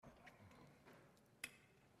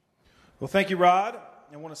Well, thank you, Rod.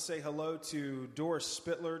 I want to say hello to Doris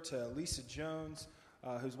Spittler, to Lisa Jones,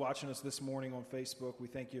 who's watching us this morning on Facebook. We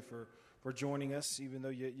thank you for joining us, even though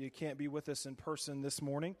you can't be with us in person this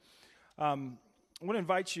morning. I want to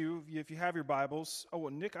invite you, if you have your Bibles. Oh,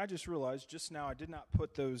 well, Nick, I just realized just now I did not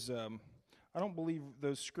put those, I don't believe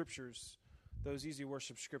those scriptures, those easy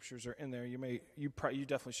worship scriptures are in there. You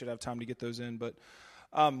definitely should have time to get those in, but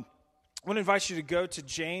I want to invite you to go to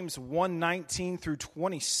James 1:19 through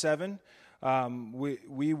 27. We're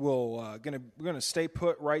going to stay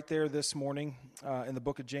put right there this morning in the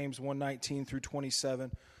book of James 1:19 through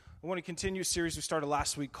 27. I want to continue a series we started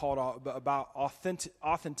last week called about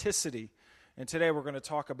authenticity. And today we're going to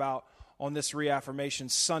talk about, on this Reaffirmation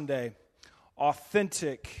Sunday,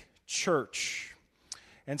 authentic church.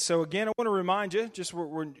 And so again, I want to remind you,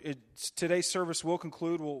 today's service will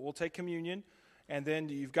conclude. We'll take communion. And then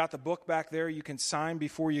you've got the book back there. You can sign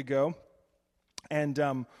before you go.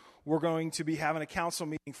 And we're going to be having a council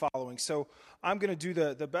meeting following. So I'm going to do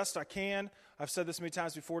the best I can. I've said this many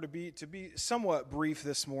times before, to be somewhat brief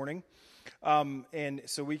this morning. And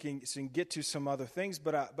so we can get to some other things.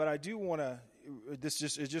 But I do want to,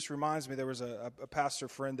 it just reminds me, there was a pastor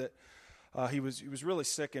friend that he was really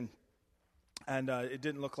sick and it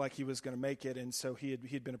didn't look like he was going to make it. And so he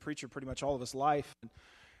had been a preacher pretty much all of his life.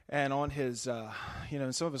 And on his,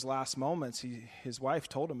 in some of his last moments, his wife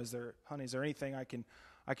told him, "Is there anything I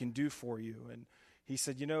can do for you?" And he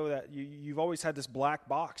said, that you've always had this black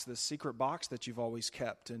box, this secret box that you've always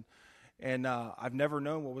kept, and I've never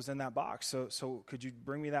known what was in that box. So could you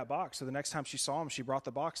bring me that box? So the next time she saw him, she brought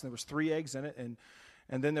the box, and there was 3 eggs in it, and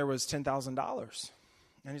then there was $10,000.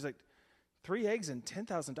 And he's like, 3 eggs and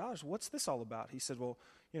 $10,000? What's this all about? He said, "Well,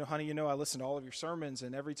 honey, I listened to all of your sermons,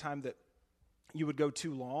 and every time that you would go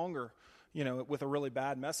too long or, with a really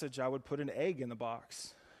bad message, I would put an egg in the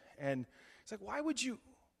box." And it's like, why would you,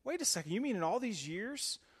 wait a second, you mean in all these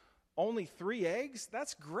years, only 3 eggs?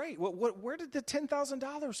 That's great. Where did the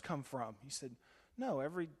 $10,000 come from? He said, "No,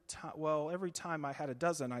 every time I had a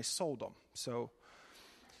dozen, I sold them." So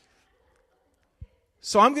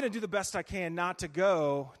I'm going to do the best I can not to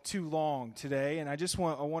go too long today. And I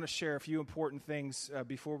want to share a few important things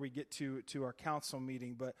before we get to our council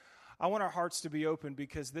meeting. But I want our hearts to be open,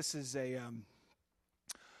 because this is on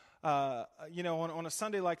a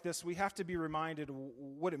Sunday like this, we have to be reminded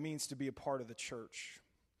what it means to be a part of the church.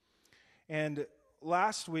 And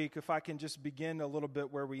last week, if I can just begin a little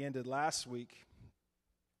bit where we ended last week,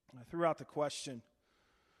 I threw out the question,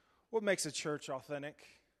 what makes a church authentic?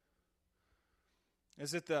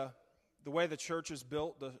 Is it the way the church is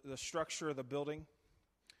built, the structure of the building?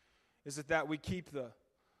 Is it that we keep the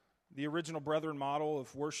original Brethren model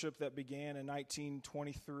of worship that began in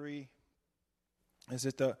 1923? Is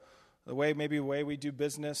it the way we do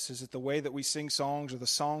business? Is it the way that we sing songs, or the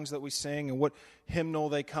songs that we sing and what hymnal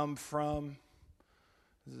they come from?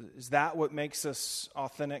 Is that what makes us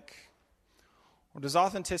authentic? Or does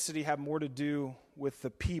authenticity have more to do with the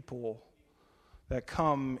people that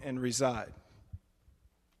come and reside?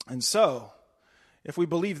 And so, if we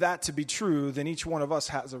believe that to be true, then each one of us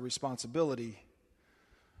has a responsibility,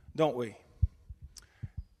 don't we?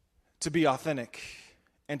 To be authentic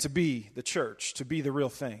and to be the church, to be the real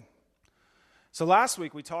thing. So last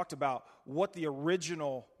week we talked about what the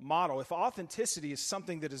original model, if authenticity is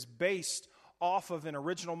something that is based off of an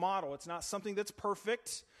original model, it's not something that's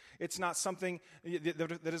perfect, it's not something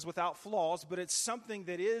that is without flaws, but it's something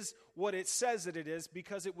that is what it says that it is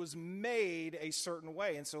because it was made a certain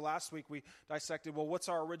way. And so last week we dissected, well, what's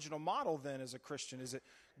our original model then as a Christian? Is it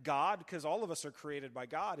God? Because all of us are created by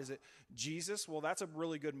God. Is it Jesus? Well, that's a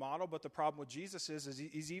really good model, but the problem with Jesus is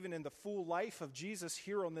he's even in the full life of Jesus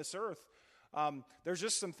here on this earth. There's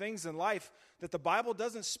just some things in life that the Bible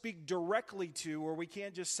doesn't speak directly to, or we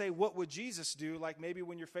can't just say, what would Jesus do? Like maybe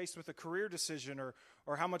when you're faced with a career decision or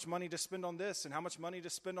how much money to spend on this and how much money to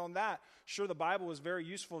spend on that. Sure, the Bible is very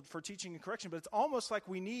useful for teaching and correction, but it's almost like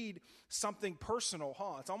we need something personal,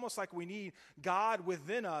 huh? It's almost like we need God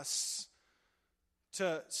within us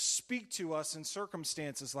to speak to us in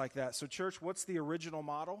circumstances like that. So church, what's the original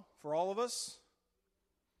model for all of us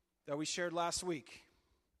that we shared last week?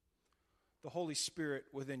 The Holy Spirit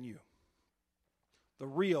within you. The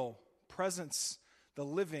real presence, the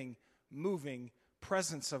living, moving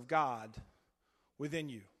presence of God within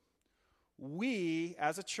you. We,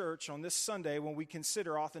 as a church, on this Sunday, when we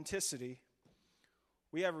consider authenticity,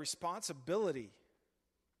 we have a responsibility.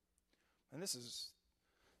 And this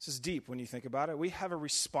is deep when you think about it. We have a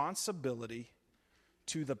responsibility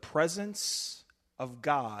to the presence of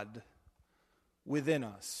God within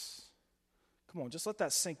us. Come on, just let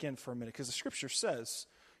that sink in for a minute, because the Scripture says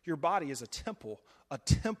your body is a temple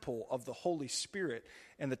of the Holy Spirit.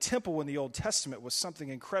 And the temple in the Old Testament was something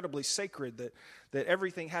incredibly sacred that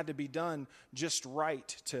everything had to be done just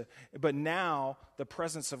right. But now the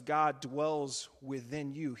presence of God dwells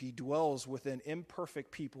within you. He dwells within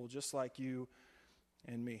imperfect people just like you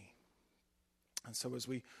and me. And so as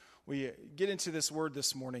we get into this word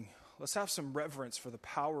this morning, let's have some reverence for the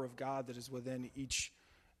power of God that is within each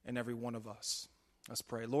and every one of us. Let's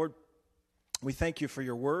pray. Lord, we thank you for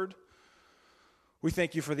your word. We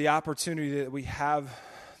thank you for the opportunity that we have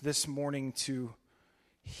this morning to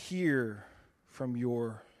hear from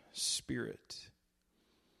your Spirit.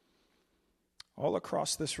 All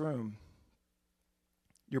across this room,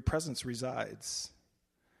 your presence resides.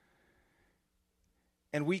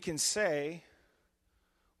 And we can say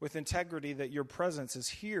with integrity that your presence is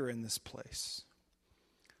here in this place.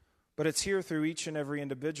 But it's here through each and every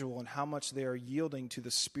individual and how much they are yielding to the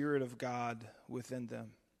Spirit of God within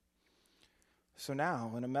them. So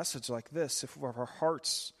now, in a message like this, if our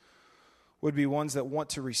hearts would be ones that want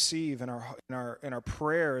to receive, and our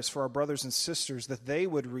prayer is for our brothers and sisters that they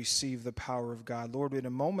would receive the power of God. Lord, in a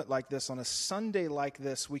moment like this, on a Sunday like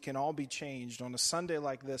this, we can all be changed. On a Sunday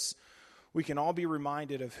like this, we can all be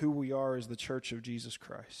reminded of who we are as the church of Jesus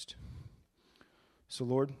Christ. So,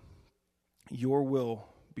 Lord, your will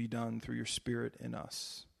be done through your Spirit in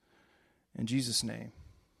us. In Jesus' name,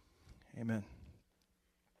 amen.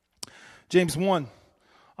 James 1.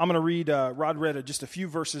 I'm going to read, Rod read just a few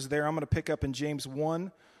verses there. I'm going to pick up in James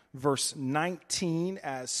 1, verse 19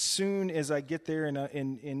 as soon as I get there.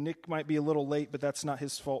 And Nick might be a little late, but that's not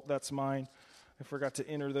his fault. That's mine. I forgot to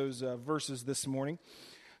enter those verses this morning.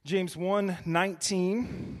 James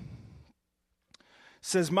 1:19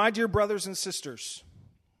 says, "My dear brothers and sisters,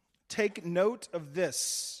 take note of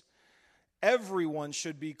this. Everyone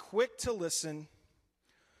should be quick to listen,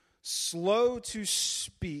 slow to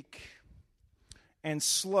speak, and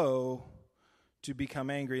slow to become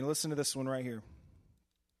angry." And listen to this one right here.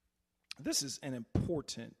 This is an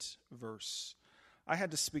important verse. I had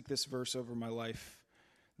to speak this verse over my life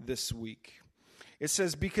this week. It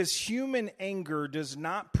says, "Because human anger does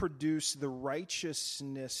not produce the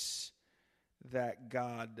righteousness that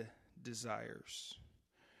God desires."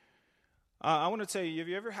 I want to tell you, have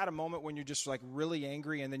you ever had a moment when you're just like really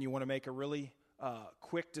angry and then you want to make a really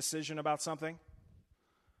quick decision about something?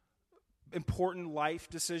 Important life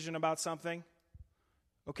decision about something?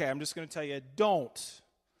 Okay, I'm just going to tell you, don't.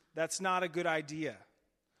 That's not a good idea.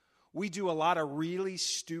 We do a lot of really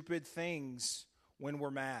stupid things when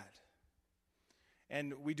we're mad.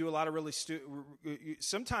 And we do a lot of really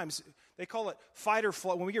sometimes they call it fight or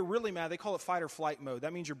flight. When we get really mad, they call it fight or flight mode.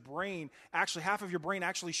 That means your brain, actually half of your brain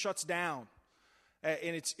actually shuts down.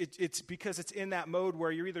 And it's because it's in that mode where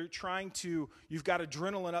you're either you've got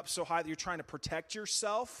adrenaline up so high that you're trying to protect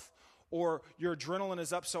yourself, or your adrenaline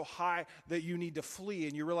is up so high that you need to flee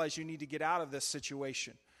and you realize you need to get out of this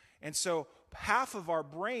situation. And so half of our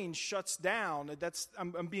brain shuts down.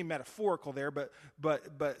 I'm being metaphorical there, but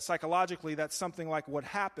psychologically that's something like what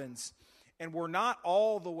happens. And we're not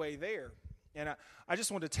all the way there. And I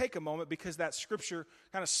just want to take a moment because that scripture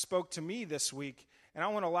kind of spoke to me this week. And I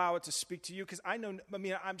want to allow it to speak to you because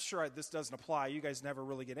I'm sure this doesn't apply. You guys never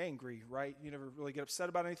really get angry, right? You never really get upset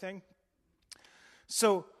about anything.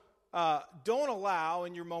 So don't allow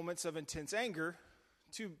in your moments of intense anger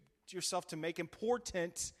to yourself to make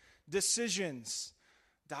important decisions.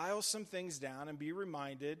 Dial some things down and be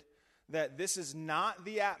reminded that this is not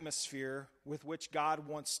the atmosphere with which God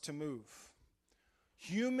wants to move.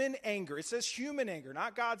 Human anger, it says human anger,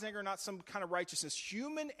 not God's anger, not some kind of righteousness.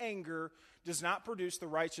 Human anger does not produce the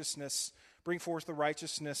righteousness, bring forth the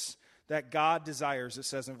righteousness that God desires, it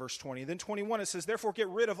says in verse 20. Then 21, it says, "Therefore get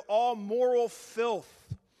rid of all moral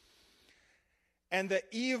filth and the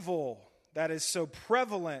evil that is so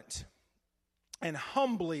prevalent, and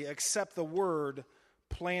humbly accept the word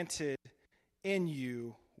planted in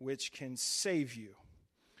you, which can save you."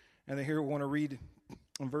 And then here we want to read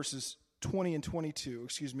in verses 20 and 22.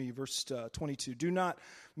 Verse 22. "Do not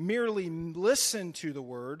merely listen to the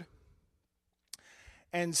word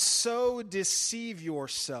and so deceive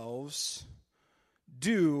yourselves.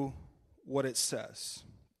 Do what it says."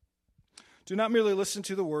 Do not merely listen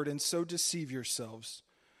to the word and so deceive yourselves.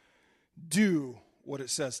 Do what it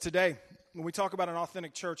says. Today, when we talk about an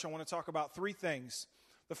authentic church, I want to talk about three things.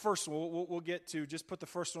 The first one, we'll get to, just put the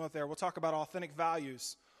first one up there. We'll talk about authentic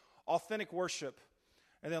values, authentic worship,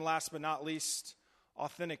 and then last but not least,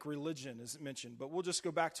 authentic religion is mentioned. But we'll just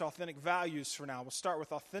go back to authentic values for now. We'll start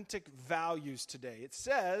with authentic values today. It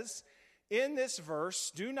says in this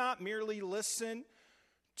verse, do not merely listen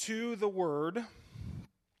to the word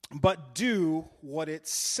but do what it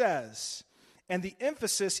says. And the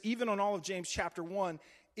emphasis, even on all of James chapter 1,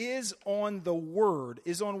 is on the Word,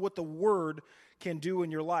 is on what the Word can do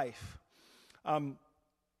in your life.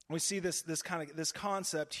 We see this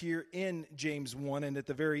concept here in James 1 and at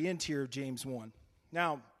the very end here of James 1.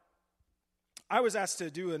 Now, I was asked to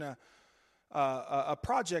do a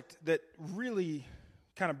project that really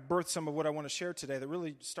kind of birthed some of what I want to share today, that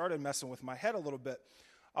really started messing with my head a little bit.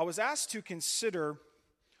 I was asked to consider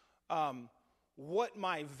what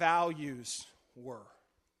my values were.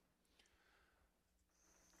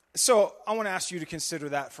 So I want to ask you to consider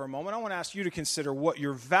that for a moment. I want to ask you to consider what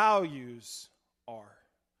your values are.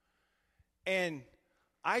 And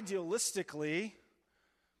idealistically,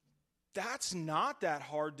 that's not that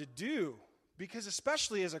hard to do, because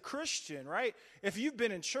especially as a Christian, right? If you've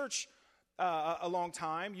been in church a long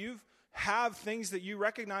time, you have things that you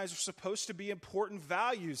recognize are supposed to be important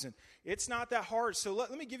values, and it's not that hard. So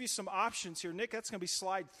let me give you some options here. Nick, that's going to be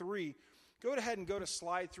slide 3. Go ahead and go to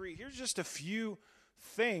slide 3. Here's just a few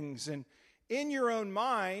things, and in your own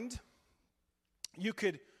mind, you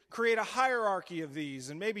could create a hierarchy of these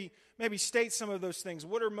and maybe state some of those things.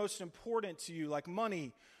 What are most important to you, like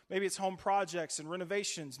money? Maybe it's home projects and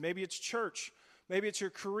renovations. Maybe it's church. Maybe it's your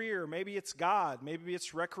career. Maybe it's God. Maybe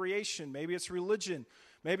it's recreation. Maybe it's religion.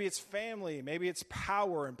 Maybe it's family. Maybe it's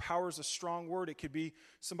power, and power is a strong word. It could be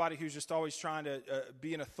somebody who's just always trying to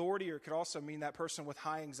be an authority, or it could also mean that person with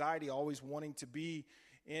high anxiety, always wanting to be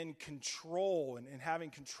in control and having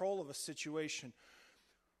control of a situation.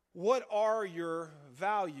 What are your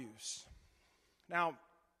values? Now,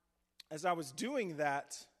 as I was doing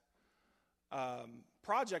that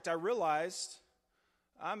project, I realized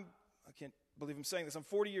I can't believe I'm saying this. I'm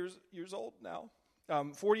 40 years old now.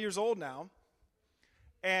 40 years old now,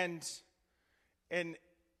 and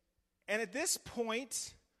at this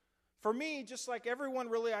point, for me, just like everyone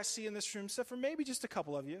really I see in this room, except for maybe just a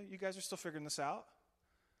couple of you guys are still figuring this out.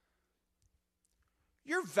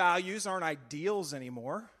 Your values aren't ideals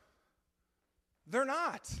anymore. They're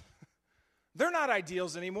not. They're not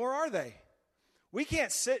ideals anymore, are they? We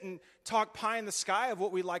can't sit and talk pie in the sky of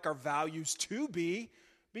what we like our values to be,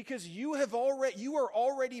 because you are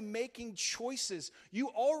already making choices. You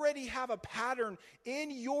already have a pattern in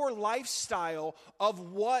your lifestyle of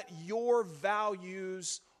what your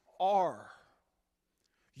values are.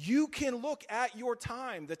 You can look at your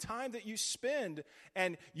time, the time that you spend,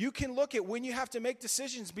 and you can look at when you have to make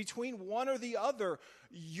decisions between one or the other.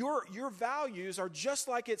 Your values are just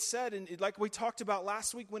like it said, and like we talked about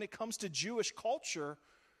last week when it comes to Jewish culture.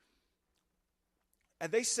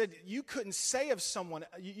 And they said you could not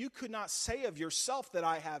say of yourself that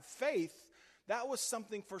I have faith. That was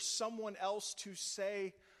something for someone else to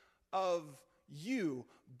say of you,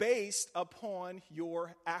 based upon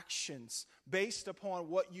your actions, based upon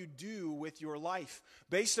what you do with your life,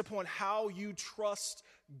 based upon how you trust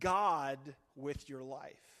God with your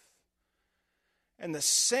life. And the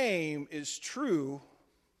same is true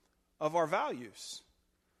of our values.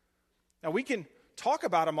 Now, we can talk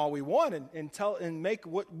about them all we want and make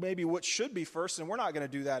what should be first, and we're not going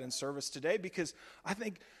to do that in service today, because I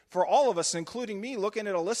think for all of us, including me, looking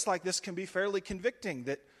at a list like this can be fairly convicting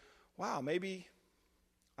that, wow, maybe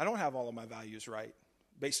I don't have all of my values right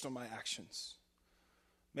based on my actions.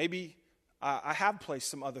 Maybe I have placed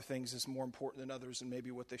some other things as more important than others and maybe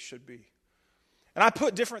what they should be. And I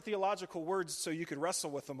put different theological words so you could wrestle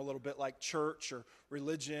with them a little bit, like church or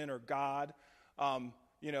religion or God.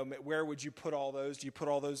 Where would you put all those? Do you put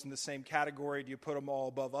all those in the same category? Do you put them all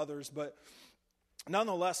above others? But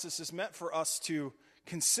nonetheless, this is meant for us to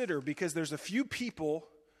consider, because there's a few people,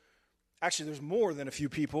 actually there's more than a few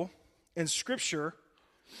people in Scripture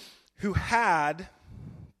who had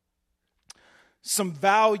some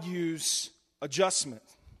values adjustment.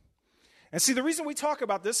 And see, the reason we talk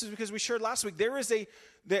about this is because we shared last week,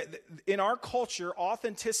 in our culture,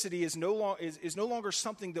 authenticity is no longer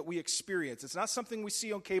something that we experience. It's not something we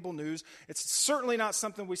see on cable news. It's certainly not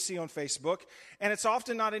something we see on Facebook. And it's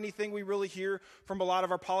often not anything we really hear from a lot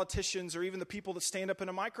of our politicians or even the people that stand up in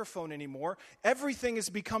a microphone anymore. Everything has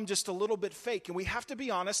become just a little bit fake. And we have to be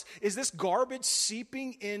honest, is this garbage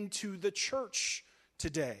seeping into the church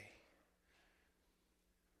today?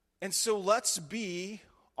 And so let's be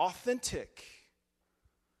authentic.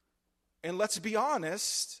 And let's be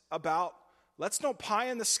honest about, let's don't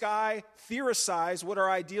pie in the sky, theorize what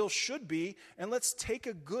our ideals should be, and let's take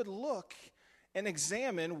a good look and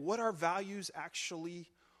examine what our values actually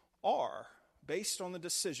are based on the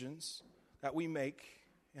decisions that we make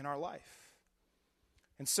in our life.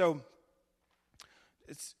 And so,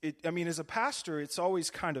 as a pastor, it's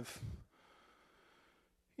always kind of,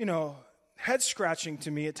 head-scratching to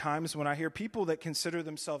me at times when I hear people that consider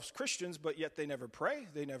themselves Christians, but yet they never pray,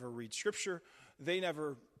 they never read Scripture, they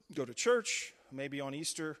never go to church, maybe on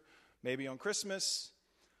Easter, maybe on Christmas,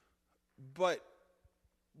 but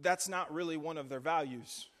that's not really one of their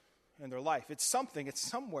values in their life. It's something, it's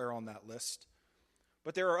somewhere on that list,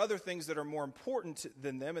 but there are other things that are more important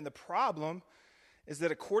than them, and the problem is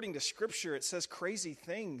that according to Scripture, it says crazy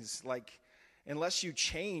things like, unless you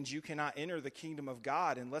change, you cannot enter the kingdom of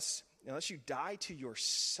God. Unless you die to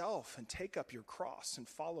yourself and take up your cross and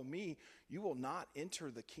follow me, you will not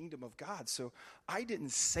enter the kingdom of God. So I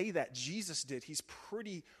didn't say that. Jesus did. He's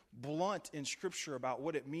pretty blunt in Scripture about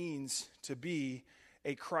what it means to be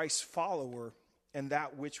a Christ follower and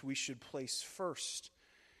that which we should place first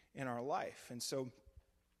in our life. And so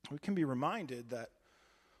we can be reminded that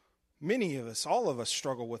many of us, all of us,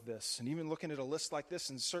 struggle with this. And even looking at a list like this,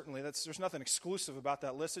 and certainly there's nothing exclusive about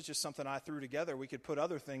that list. It's just something I threw together. We could put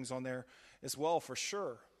other things on there as well, for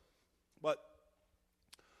sure. But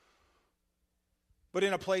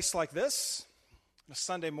in a place like this, a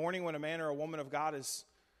Sunday morning when a man or a woman of God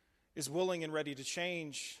is willing and ready to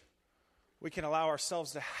change, we can allow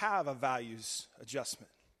ourselves to have a values adjustment.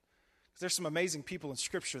 Because there's some amazing people in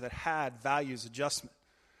Scripture that had values adjustment.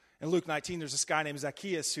 In Luke 19, there's this guy named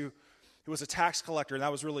Zacchaeus who was a tax collector, and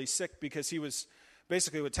that was really sick because he was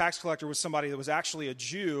basically a tax collector was somebody that was actually a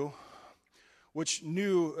Jew, which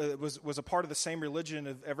was a part of the same religion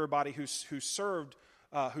of everybody who served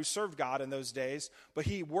God in those days. But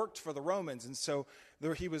he worked for the Romans, and so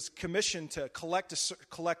he was commissioned to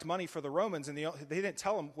collect money for the Romans, and they didn't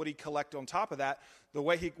tell him what he collected on top of that.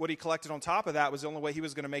 What he collected on top of that was the only way he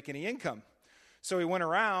was going to make any income. So he went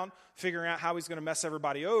around figuring out how he's going to mess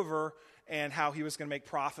everybody over and how he was going to make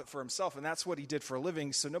profit for himself. And that's what he did for a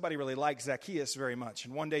living, so nobody really liked Zacchaeus very much.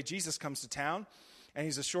 And one day Jesus comes to town, and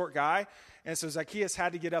he's a short guy. And so Zacchaeus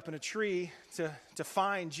had to get up in a tree to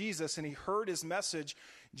find Jesus, and he heard his message.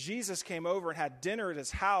 Jesus came over and had dinner at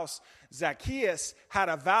his house. Zacchaeus had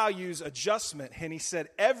a values adjustment, and he said,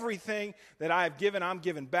 everything that I have given, I'm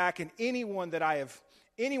giving back, and anyone that I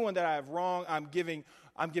have wronged, I'm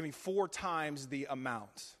giving 4 times the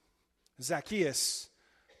amount. Zacchaeus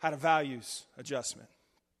had a values adjustment.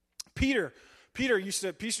 Peter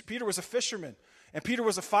was a fisherman, and Peter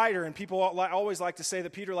was a fighter, and people always like to say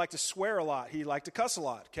that Peter liked to swear a lot. He liked to cuss a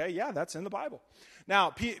lot. Okay, yeah, that's in the Bible.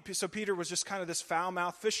 Now, so Peter was just kind of this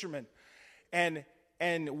foul-mouthed fisherman, and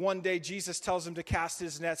one day Jesus tells him to cast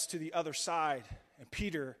his nets to the other side, and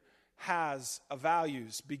Peter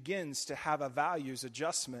begins to have a values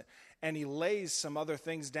adjustment, and he lays some other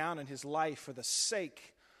things down in his life for the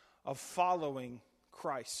sake of following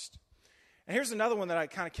Christ. And here's another one that I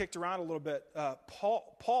kind of kicked around a little bit.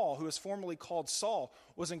 Paul, who is formerly called Saul,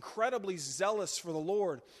 was incredibly zealous for the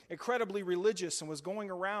Lord, incredibly religious, and was going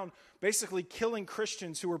around basically killing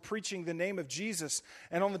Christians who were preaching the name of Jesus.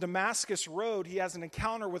 And on the Damascus Road, he has an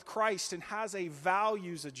encounter with Christ and has a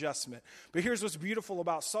values adjustment. But here's what's beautiful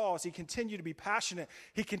about Saul is he continued to be passionate,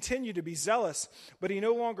 he continued to be zealous, but he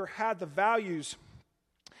no longer had the values.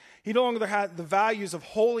 He no longer had the values of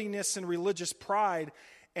holiness and religious pride,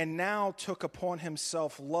 and now took upon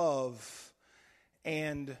himself love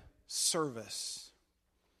and service.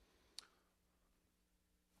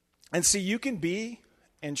 And see, you can be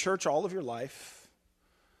in church all of your life.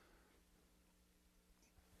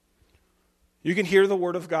 You can hear the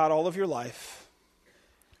word of God all of your life.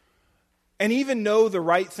 And even know the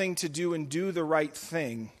right thing to do and do the right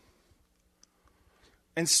thing.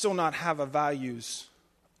 And still not have a values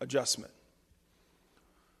adjustment.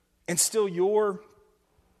 And still your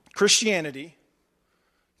Christianity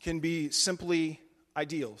can be simply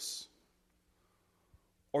ideals,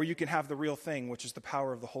 or you can have the real thing, which is the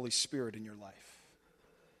power of the Holy Spirit in your life.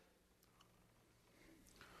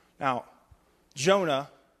 Now, Jonah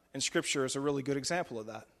in Scripture is a really good example of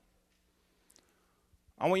that.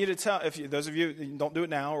 I want you to tell, those of you, don't do it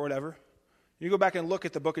now or whatever, you go back and look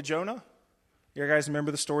at the book of Jonah. You guys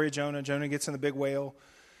remember the story of Jonah? Jonah gets in the big whale,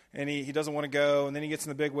 and he doesn't want to go, and then he gets in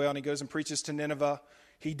the big whale, and he goes and preaches to Nineveh.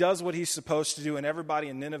 He does what he's supposed to do, and everybody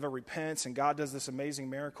in Nineveh repents, and God does this amazing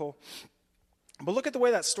miracle. But look at the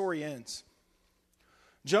way that story ends.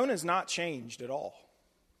 Jonah is not changed at all.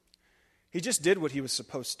 He just did what he was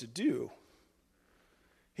supposed to do.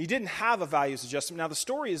 He didn't have a values adjustment. Now, the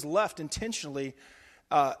story is left intentionally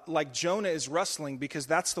like Jonah is wrestling, because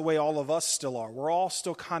that's the way all of us still are. We're all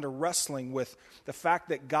still kind of wrestling with the fact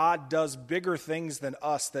that God does bigger things than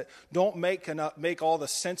us that don't make all the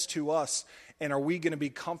sense to us. And are we going to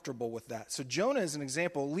be comfortable with that? So Jonah is an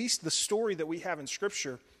example, at least the story that we have in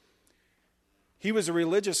Scripture. He was a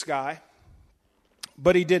religious guy,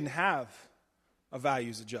 but he didn't have a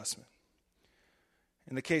values adjustment.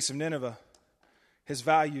 In the case of Nineveh, his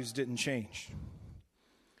values didn't change.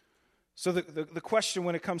 So the question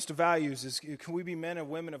when it comes to values is, can we be men and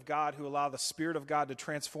women of God who allow the Spirit of God to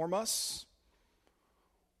transform us?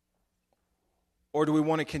 Or do we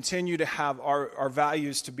want to continue to have our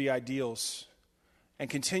values to be ideals and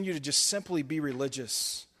continue to just simply be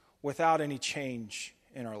religious without any change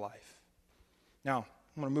in our life? Now,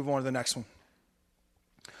 I'm going to move on to the next one.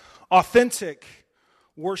 Authentic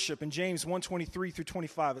worship. In James 1:23 through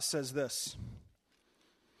 25, it says this: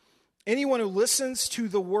 anyone who listens to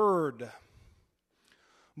the word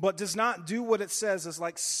but does not do what it says is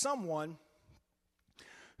like someone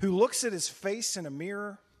who looks at his face in a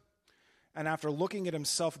mirror and after looking at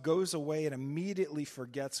himself goes away and immediately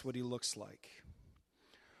forgets what he looks like.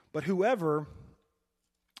 But whoever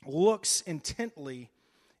looks intently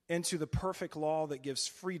into the perfect law that gives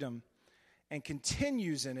freedom and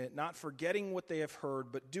continues in it, not forgetting what they have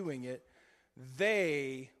heard, but doing it,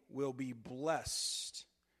 they will be blessed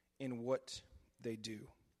in what they do.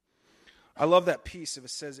 I love that piece of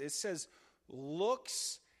it. It says,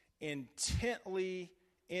 looks intently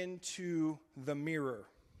into the mirror.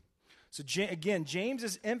 So again, James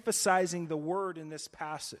is emphasizing the word in this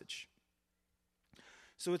passage.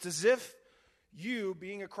 So it's as if you,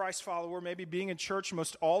 being a Christ follower, maybe being in church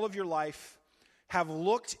most all of your life, have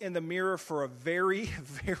looked in the mirror for a very,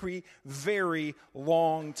 very, very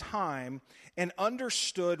long time and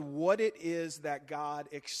understood what it is that God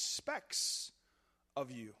expects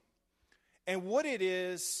of you and what it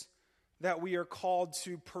is that we are called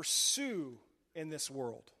to pursue in this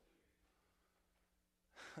world.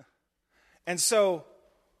 And so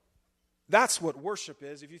that's what worship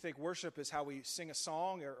is. If you think worship is how we sing a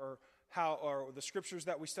song or the scriptures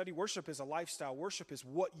that we study, worship is a lifestyle. Worship is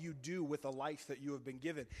what you do with the life that you have been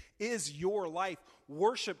given. Is your life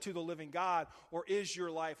worship to the living God, or is your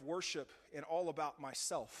life worship and all about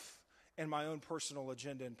myself and my own personal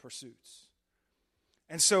agenda and pursuits?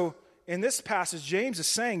 And so in this passage, James is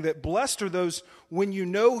saying that blessed are those when you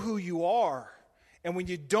know who you are and when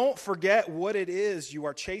you don't forget what it is you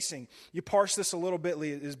are chasing. You parse this a little bit.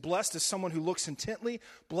 Is blessed is someone who looks intently.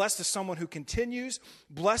 Blessed is someone who continues.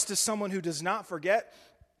 Blessed is someone who does not forget.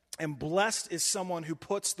 And blessed is someone who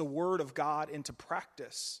puts the word of God into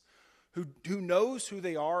practice, who knows who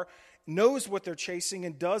they are, knows what they're chasing,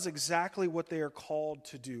 and does exactly what they are called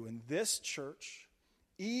to do. And this church,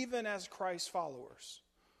 even as Christ followers,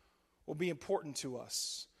 will be important to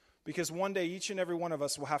us. Because one day, each and every one of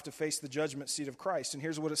us will have to face the judgment seat of Christ. And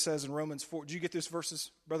here's what it says in Romans 4. Did you get these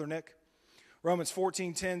verses, Brother Nick? Romans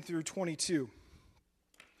 14:10 through 22.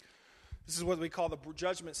 This is what we call the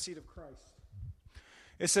judgment seat of Christ.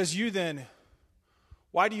 It says, you then,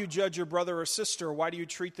 why do you judge your brother or sister? Why do you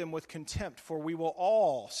treat them with contempt? For we will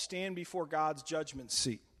all stand before God's judgment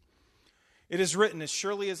seat. It is written, as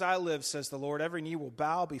surely as I live, says the Lord, every knee will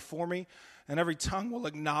bow before me, and every tongue will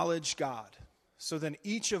acknowledge God. So then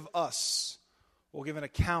each of us will give an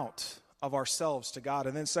account of ourselves to God.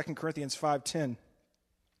 And then 2 Corinthians 5:10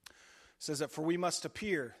 says that for we must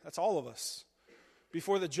appear, that's all of us,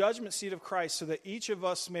 before the judgment seat of Christ, so that each of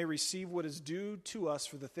us may receive what is due to us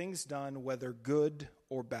for the things done, whether good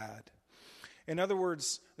or bad. In other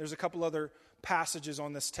words, there's a couple other passages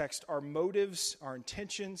on this text. Our motives, our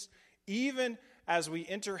intentions, even as we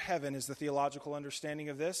enter heaven is the theological understanding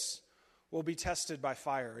of this, will be tested by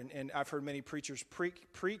fire. And I've heard many preachers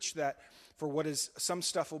preach that for what is, some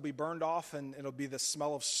stuff will be burned off and it'll be the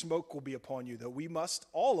smell of smoke will be upon you. That we must,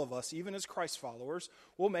 all of us, even as Christ followers,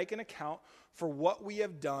 will make an account for what we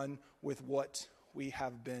have done with what we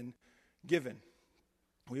have been given.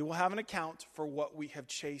 We will have an account for what we have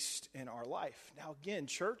chased in our life. Now again,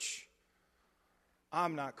 church,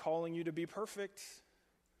 I'm not calling you to be perfect.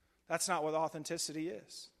 That's not what authenticity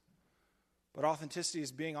is. But authenticity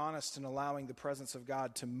is being honest and allowing the presence of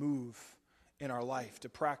God to move in our life, to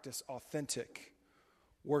practice authentic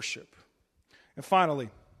worship. And finally,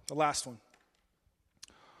 the last one.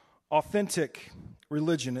 Authentic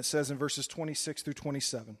religion, it says in verses 26 through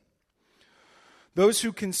 27. Those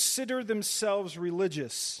who consider themselves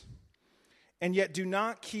religious and yet do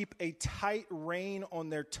not keep a tight rein on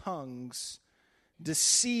their tongues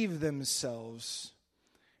deceive themselves,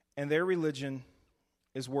 and their religion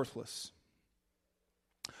is worthless.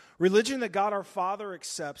 Religion that God our Father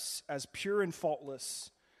accepts as pure and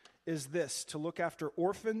faultless is this: to look after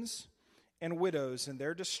orphans and widows in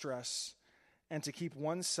their distress and to keep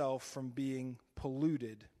oneself from being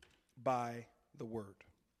polluted by the world.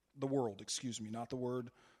 The world.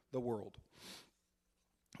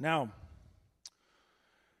 Now,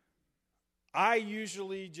 I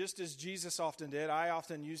usually, just as Jesus often did, I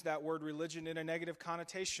often use that word religion in a negative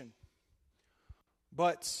connotation.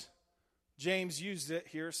 But James used it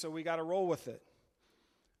here, so we got to roll with it.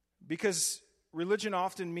 Because religion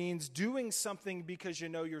often means doing something because you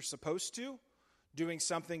know you're supposed to, doing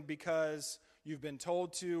something because you've been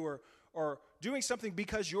told to, or doing something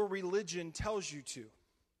because your religion tells you to.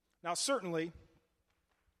 Now, certainly,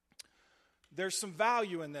 there's some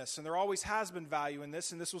value in this, and there always has been value in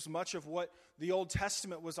this, and this was much of what the Old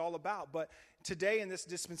Testament was all about. But today in this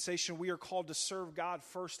dispensation, we are called to serve God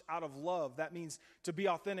first out of love. That means to be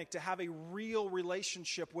authentic, to have a real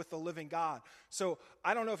relationship with the living God. So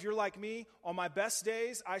I don't know if you're like me. On my best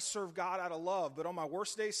days, I serve God out of love. But on my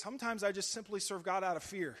worst days, sometimes I just simply serve God out of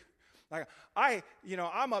fear. Like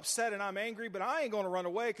I'm upset and I'm angry, but I ain't going to run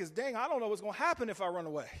away because dang, I don't know what's going to happen if I run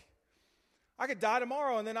away. I could die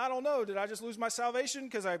tomorrow, and then I don't know. Did I just lose my salvation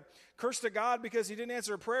because I cursed at God because he didn't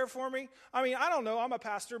answer a prayer for me? I mean, I don't know. I'm a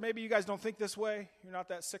pastor. Maybe you guys don't think this way. You're not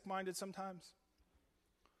that sick-minded sometimes.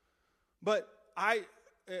 But I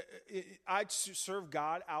serve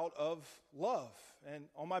God out of love. And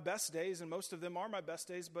on my best days, and most of them are my best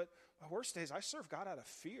days, but my worst days, I serve God out of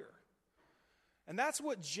fear. And that's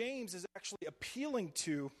what James is actually appealing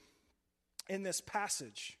to in this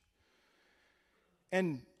passage.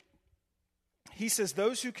 And he says,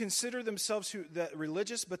 those who consider themselves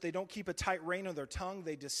religious, but they don't keep a tight rein on their tongue,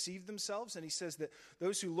 they deceive themselves. And he says that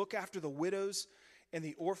those who look after the widows and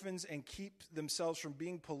the orphans and keep themselves from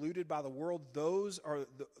being polluted by the world, those are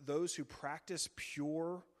those who practice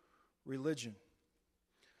pure religion.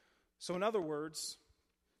 So in other words,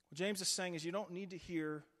 what James is saying is you don't need to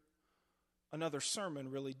hear another sermon,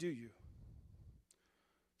 really, do you?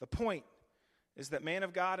 The point is that man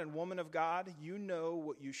of God and woman of God, you know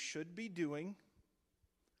what you should be doing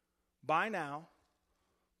by now,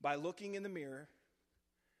 by looking in the mirror,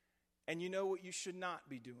 and you know what you should not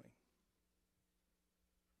be doing.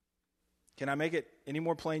 Can I make it any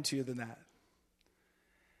more plain to you than that?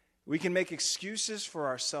 We can make excuses for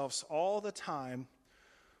ourselves all the time,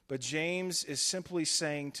 but James is simply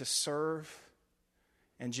saying to serve,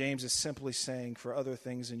 and James is simply saying for other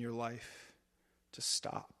things in your life to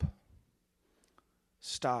stop.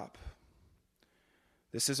 Stop.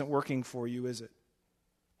 This isn't working for you, is it?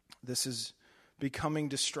 This is becoming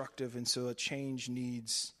destructive, and so a change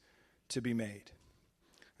needs to be made.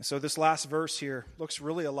 And so this last verse here looks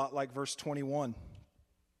really a lot like verse 21,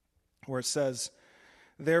 where it says,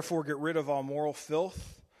 therefore get rid of all moral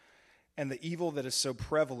filth and the evil that is so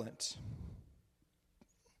prevalent.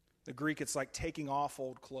 The Greek, it's like taking off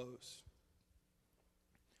old clothes.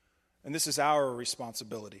 And this is our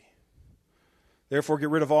responsibility. Therefore, get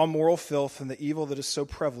rid of all moral filth and the evil that is so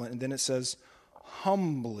prevalent. And then it says,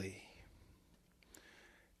 humbly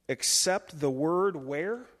accept the word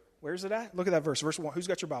where? Where's it at? Look at that verse. Verse 1. Who's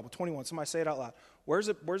got your Bible? 21. Somebody say it out loud. Where's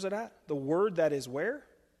it at? The word that is where?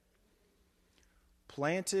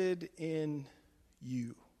 Planted in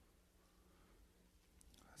you.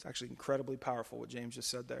 It's actually incredibly powerful what James just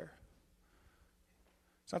said there.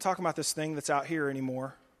 It's not talking about this thing that's out here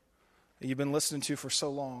anymore that you've been listening to for so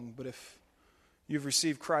long, but if you've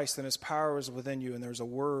received Christ, then his power is within you, and there's a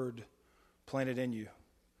word planted in you.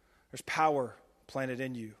 There's power planted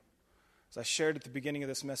in you. As I shared at the beginning of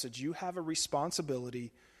this message, you have a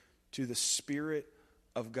responsibility to the Spirit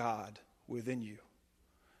of God within you.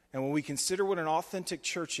 And when we consider what an authentic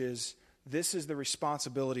church is, this is the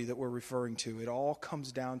responsibility that we're referring to. It all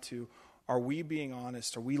comes down to, are we being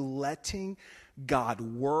honest? Are we letting God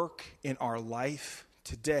work in our life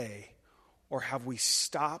today? Or have we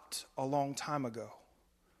stopped a long time ago?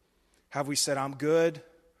 Have we said, I'm good.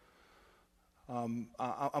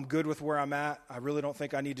 I'm good with where I'm at. I really don't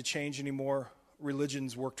think I need to change anymore.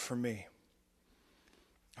 Religion's worked for me.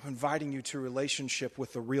 I'm inviting you to a relationship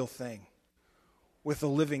with the real thing, with the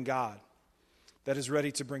living God that is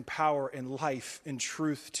ready to bring power and life and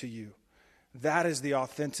truth to you. That is the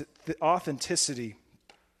authenticity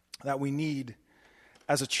that we need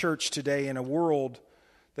as a church today in a world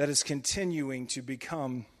that is continuing to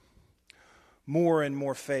become more and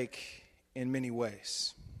more fake in many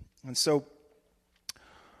ways. And so,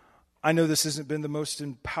 I know this hasn't been the most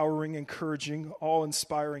empowering, encouraging,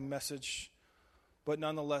 awe-inspiring message, but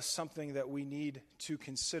nonetheless something that we need to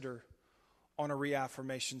consider on a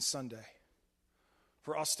Reaffirmation Sunday.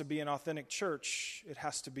 For us to be an authentic church, it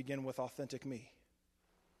has to begin with authentic me.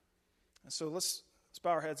 And so let's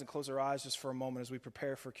bow our heads and close our eyes just for a moment as we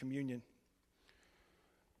prepare for communion.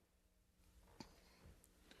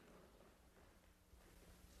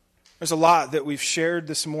 There's a lot that we've shared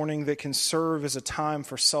this morning that can serve as a time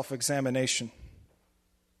for self-examination.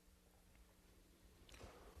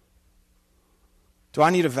 Do I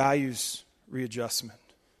need a values readjustment?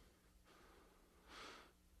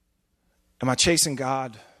 Am I chasing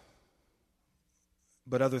God,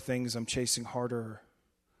 but other things I'm chasing harder?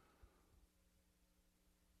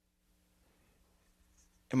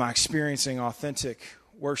 Am I experiencing authentic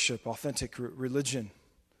worship, authentic religion?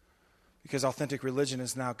 Because authentic religion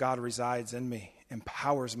is now God resides in me,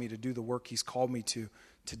 empowers me to do the work He's called me to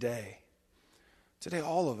today. Today,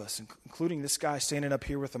 all of us, including this guy standing up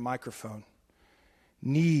here with a microphone,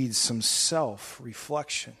 needs some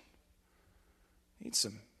self-reflection. Needs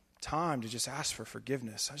some time to just ask for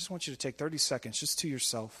forgiveness. I just want you to take 30 seconds just to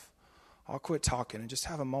yourself. I'll quit talking and just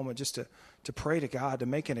have a moment just to pray to God, to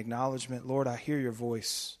make an acknowledgement. Lord, I hear your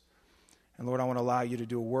voice. And Lord, I want to allow you to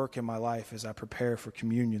do a work in my life as I prepare for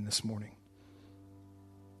communion this morning.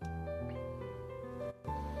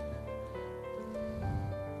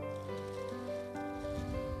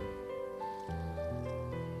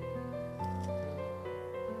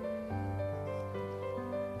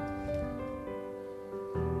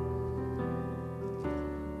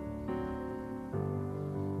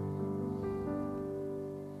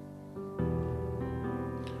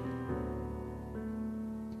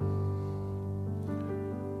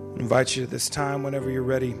 I invite you at this time, whenever you're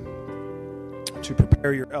ready, to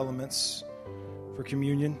prepare your elements for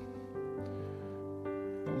communion.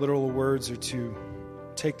 The literal words are to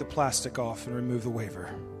take the plastic off and remove the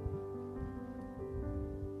wafer.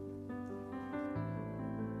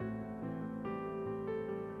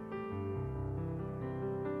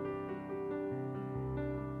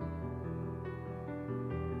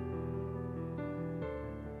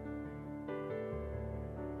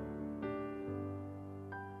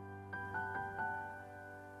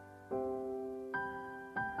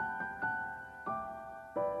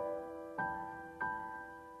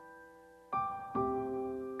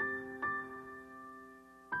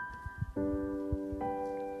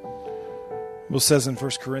 Well, it says in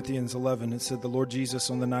 1 Corinthians 11, it said, the Lord Jesus,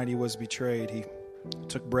 on the night he was betrayed, he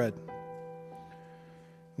took bread.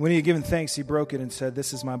 When he had given thanks, he broke it and said,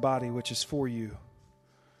 this is my body, which is for you.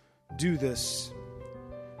 Do this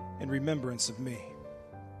in remembrance of me.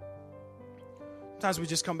 Sometimes we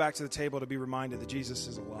just come back to the table to be reminded that Jesus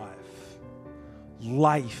is alive.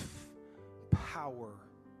 Life, power,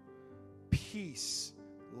 peace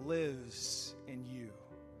lives in you.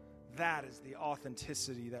 That is the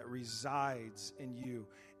authenticity that resides in you.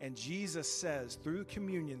 And Jesus says, through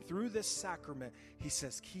communion, through this sacrament, he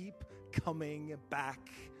says, keep coming back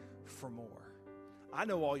for more. I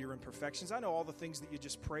know all your imperfections. I know all the things that you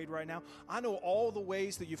just prayed right now. I know all the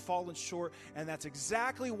ways that you've fallen short. And that's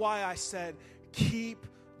exactly why I said, keep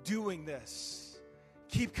doing this.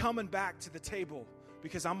 Keep coming back to the table,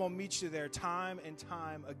 because I'm going to meet you there time and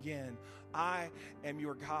time again. I am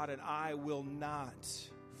your God, and I will not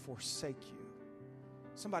forsake you.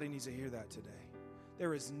 Somebody needs to hear that today.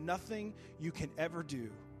 There is nothing you can ever do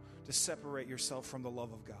to separate yourself from the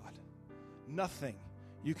love of God. Nothing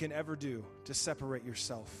you can ever do to separate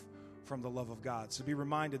yourself from the love of God. So be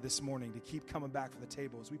reminded this morning to keep coming back for the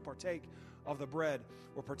table. As we partake of the bread,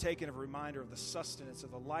 we're partaking of a reminder of the sustenance of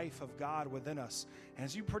the life of God within us. And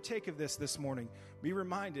as you partake of this morning, be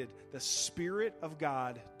reminded the Spirit of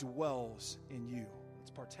God dwells in you. Let's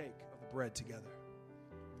partake of the bread together.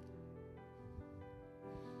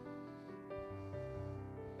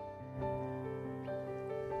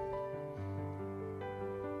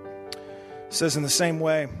 It says in the same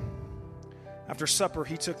way, after supper,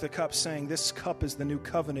 he took the cup, saying, this cup is the new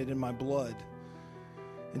covenant in my blood.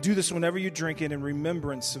 And do this whenever you drink it in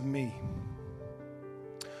remembrance of me.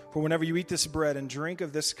 For whenever you eat this bread and drink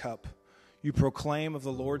of this cup, you proclaim of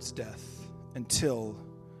the Lord's death until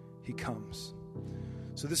he comes.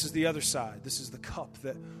 So this is the other side. This is the cup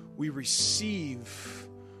that we receive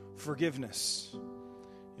forgiveness.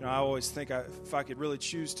 You know, I always think if I could really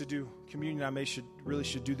choose to do communion, I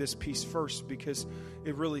should do this piece first, because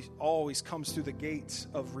it really always comes through the gates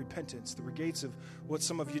of repentance, the gates of what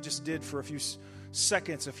some of you just did for a few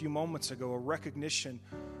seconds, a few moments ago, a recognition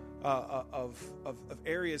of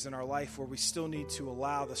areas in our life where we still need to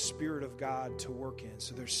allow the Spirit of God to work in.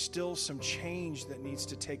 So there's still some change that needs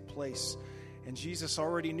to take place. And Jesus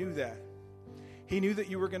already knew that. He knew that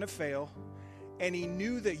you were going to fail. And he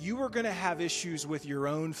knew that you were going to have issues with your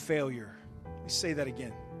own failure. Let me say that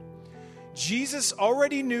again. Jesus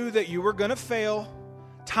already knew that you were going to fail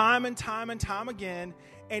time and time and time again.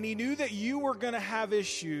 And he knew that you were going to have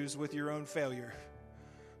issues with your own failure.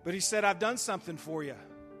 But he said, I've done something for you.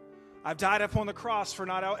 I've died upon the cross for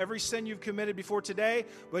not every sin you've committed before today,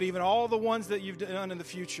 but even all the ones that you've done in the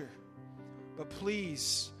future. But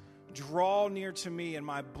please, draw near to me, and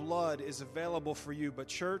my blood is available for you. But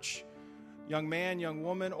church, young man, young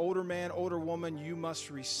woman, older man, older woman, you must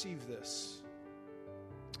receive this.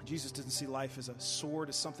 Jesus didn't see life as a sword,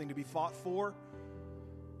 as something to be fought for.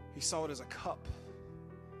 He saw it as a cup,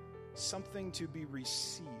 something to be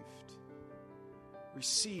received.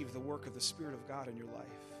 Receive the work of the Spirit of God in your life.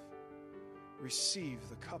 Receive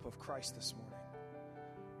the cup of Christ this morning.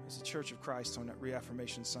 As the Church of Christ on that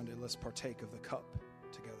Reaffirmation Sunday, let's partake of the cup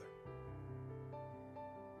together.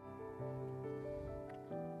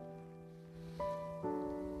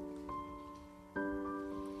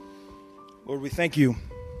 Lord, we thank you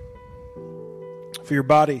for your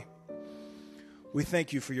body. We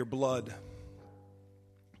thank you for your blood.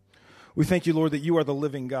 We thank you, Lord, that you are the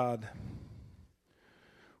living God.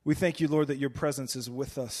 We thank you, Lord, that your presence is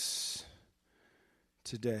with us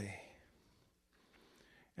today.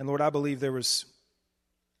 And Lord, I believe there was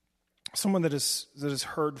someone that has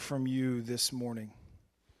heard from you this morning.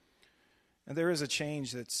 And there is a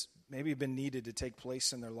change that's maybe been needed to take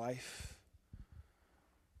place in their life.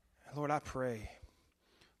 And Lord, I pray,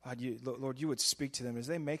 Lord, you would speak to them as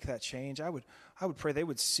they make that change. I would pray they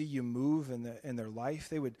would see you move in their life.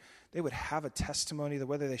 They would have a testimony that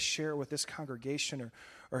whether they share it with this congregation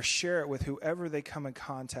or share it with whoever they come in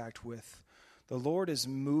contact with, the Lord is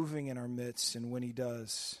moving in our midst, and when he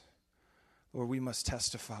does, Lord, we must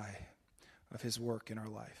testify of his work in our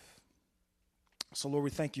life. So, Lord,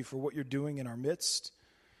 we thank you for what you're doing in our midst,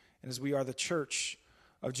 and as we are the church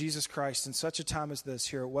of Jesus Christ in such a time as this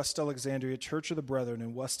here at West Alexandria Church of the Brethren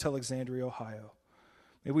in West Alexandria, Ohio,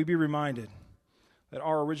 may we be reminded that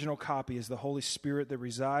our original copy is the Holy Spirit that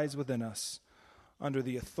resides within us under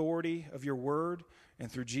the authority of your word and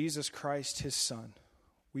through Jesus Christ, his Son.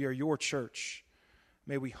 We are your church.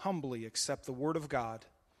 May we humbly accept the word of God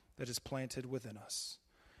that is planted within us.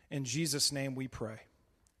 In Jesus' name we pray.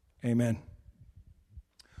 Amen.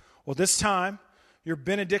 Well, this time, your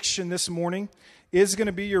benediction this morning is going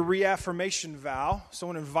to be your reaffirmation vow. So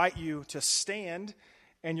I want to invite you to stand,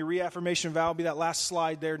 and your reaffirmation vow will be that last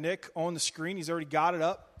slide there, Nick, on the screen. He's already got it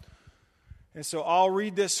up. And so I'll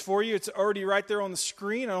read this for you. It's already right there on the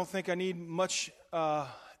screen. I don't think I need much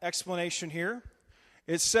explanation here.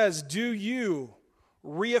 It says, do you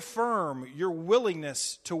reaffirm your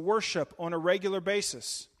willingness to worship on a regular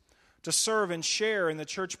basis, to serve and share in the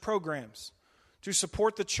church programs, to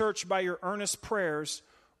support the church by your earnest prayers,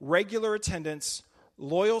 regular attendance,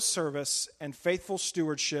 loyal service, and faithful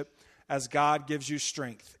stewardship as God gives you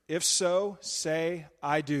strength? If so, say,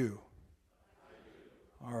 I do.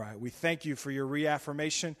 All right, we thank you for your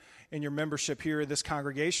reaffirmation and your membership here at this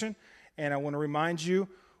congregation. And I want to remind you,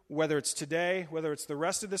 whether it's today, whether it's the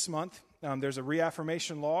rest of this month, there's a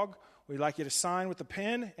reaffirmation log. We'd like you to sign with a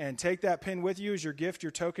pen and take that pen with you as your gift,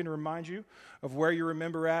 your token to remind you of where you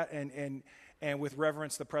remember at and with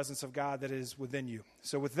reverence the presence of God that is within you.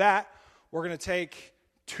 So with that, we're going to take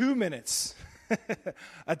 2 minutes,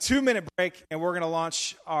 a 2-minute break, and we're going to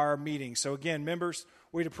launch our meeting. So again, members,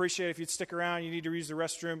 we'd appreciate it if you'd stick around. You need to use the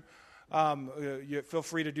restroom. You feel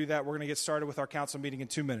free to do that. We're going to get started with our council meeting in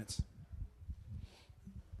 2 minutes.